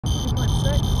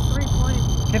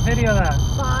video that?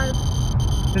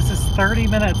 5. This is 30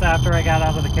 minutes after I got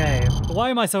out of the cave. Why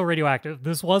am I so radioactive?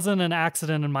 This wasn't an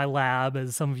accident in my lab,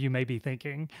 as some of you may be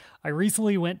thinking. I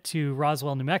recently went to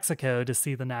Roswell, New Mexico to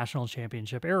see the National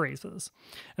Championship air races.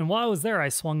 And while I was there, I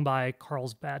swung by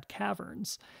Carlsbad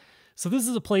Caverns. So this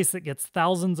is a place that gets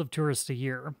thousands of tourists a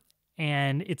year.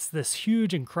 And it's this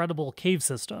huge, incredible cave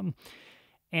system.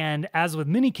 And as with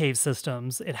many cave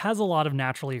systems, it has a lot of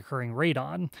naturally occurring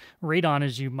radon. Radon,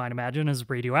 as you might imagine, is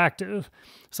radioactive.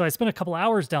 So I spent a couple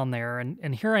hours down there,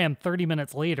 and here I am 30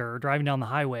 minutes later driving down the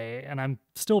highway, and I'm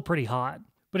still pretty hot.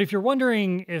 But if you're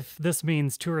wondering if this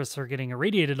means tourists are getting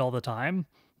irradiated all the time,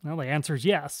 well, the answer is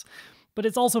yes. But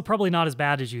it's also probably not as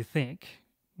bad as you think.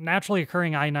 Naturally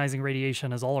occurring ionizing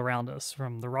radiation is all around us,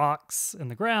 from the rocks in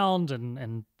the ground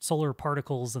and solar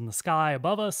particles in the sky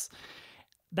above us.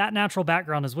 That natural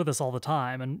background is with us all the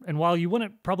time, and while you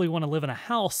wouldn't probably want to live in a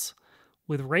house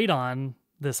with radon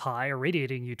this high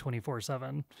irradiating you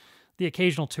 24/7, the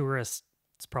occasional tourist,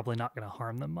 it's probably not going to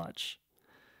harm them much.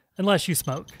 Unless you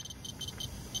smoke.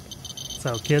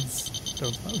 So kids,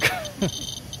 don't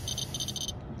smoke.